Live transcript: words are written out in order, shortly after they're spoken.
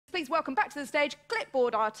please welcome back to the stage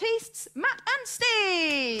clipboard artists, Matt and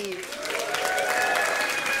Steve.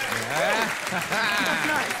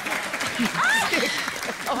 Nice.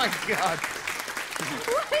 Oh my God.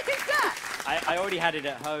 What is that? I already had it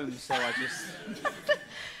at home, so I just...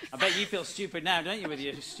 I bet you feel stupid now, don't you, with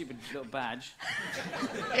your stupid little badge?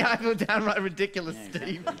 Yeah, I feel downright ridiculous, Yeah,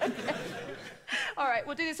 Steve. Okay. All right,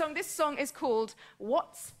 we'll do this song. This song is called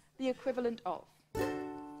What's the Equivalent of?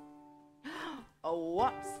 Oh,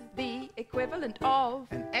 what's the equivalent of?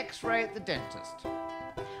 An X-ray at the dentist.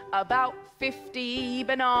 About 50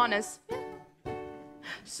 bananas.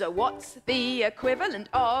 So what's the equivalent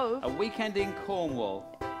of? A weekend in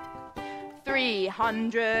Cornwall.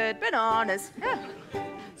 300 bananas. Yeah.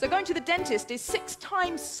 So going to the dentist is 6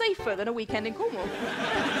 times safer than a weekend in Cornwall.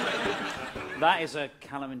 That is a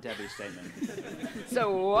Callum and Debbie statement. So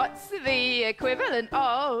what's the equivalent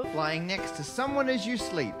of? Lying next to someone as you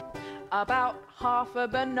sleep. About half a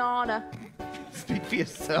banana. Speak for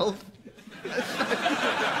yourself.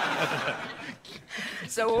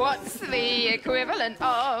 So what's the equivalent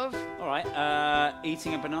of? All right,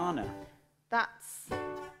 eating a banana. That's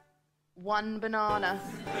 1 banana.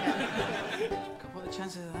 God, what are the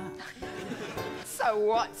chances of that? So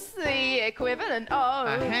what's the equivalent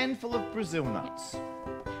of? A handful of Brazil nuts.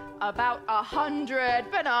 About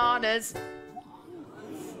 100 bananas.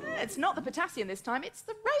 It's not the potassium this time, it's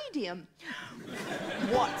the radium.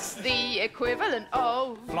 What's the equivalent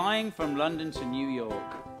of? Flying from London to New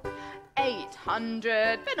York.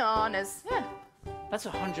 800 bananas. Yeah, That's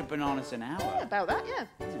 100 bananas an hour. about that, yeah.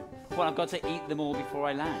 Well, I've got to eat them all before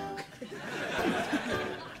I land.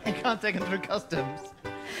 You can't take them through customs.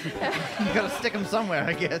 You've got to stick them somewhere,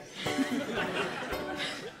 I guess.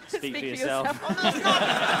 Speak for yourself.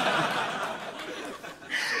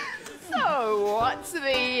 So, what's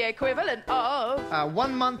the equivalent of?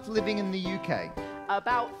 1 month living in the UK.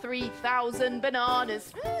 About 3,000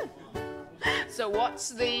 bananas. So, what's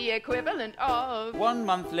the equivalent of? 1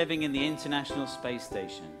 month living in the International Space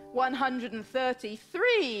Station.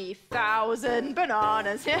 133,000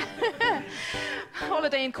 bananas.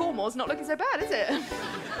 Holiday in Cornwall's not looking so bad, is it?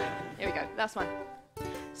 Here we go, last one.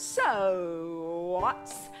 So,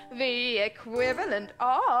 what's the equivalent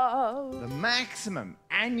of? The maximum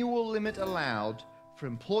annual limit allowed for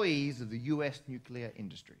employees of the US nuclear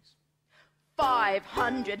industries.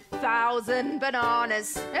 500,000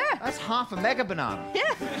 bananas. Yeah. That's half a mega banana.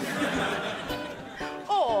 Yeah.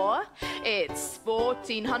 Or it's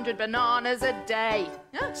 1,400 bananas a day.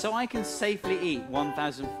 Yeah. So I can safely eat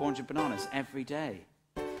 1,400 bananas every day.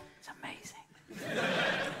 It's amazing.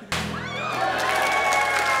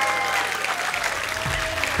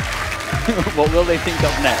 What will they think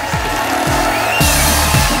of next?